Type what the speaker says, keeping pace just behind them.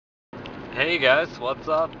Hey guys, what's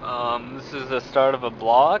up? This is the start of a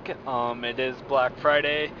vlog. It is Black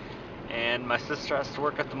Friday, and my sister has to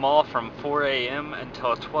work at the mall from 4 a.m.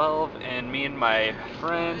 until 12, and me and my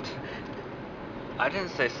friend. I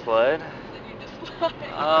didn't say sled.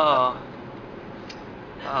 Oh,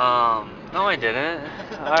 no, I didn't.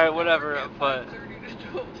 All right, whatever. But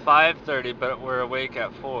 5:30, but we're awake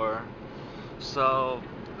at 4. So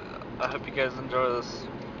I hope you guys enjoy this.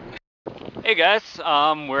 Hey guys,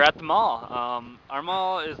 we're at the mall. Our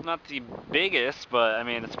mall is not the biggest, but I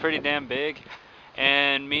mean it's pretty damn big.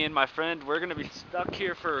 And me and my friend, we're gonna be stuck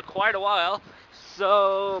here for quite a while.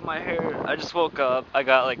 So my hair, I just woke up. I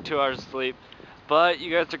got like 2 hours of sleep. But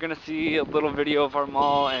you guys are gonna see a little video of our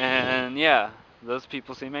mall, and yeah, those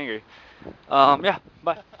people seem angry. Yeah,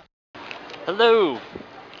 bye. Hello.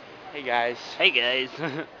 Hey guys. Hey guys.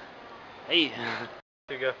 Hey. Here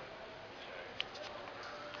you go.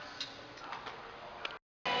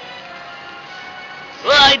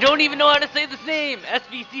 Well, I don't even know how to say this name.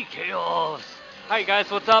 SVC Chaos. Hi guys,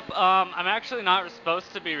 what's up? I'm actually not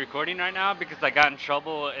supposed to be recording right now because I got in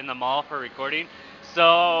trouble in the mall for recording.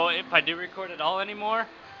 So if I do record at all anymore,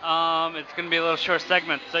 it's gonna be a little short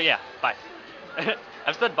segment. So yeah, bye.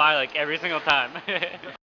 I've said bye like every single time.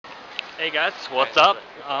 Hey guys, what's up?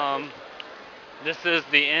 This is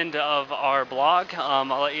the end of our blog.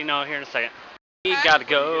 I'll let you know here in a second. We gotta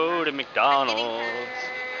go to McDonald's.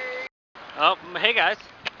 Oh, hey guys.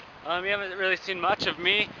 You haven't really seen much of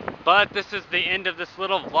me, but this is the end of this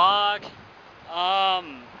little vlog.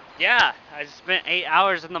 Yeah, I spent 8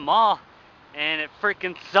 hours in the mall, and it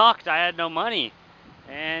freaking sucked. I had no money.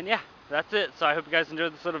 And yeah, that's it. So I hope you guys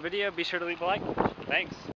enjoyed this little video. Be sure to leave a like. Thanks.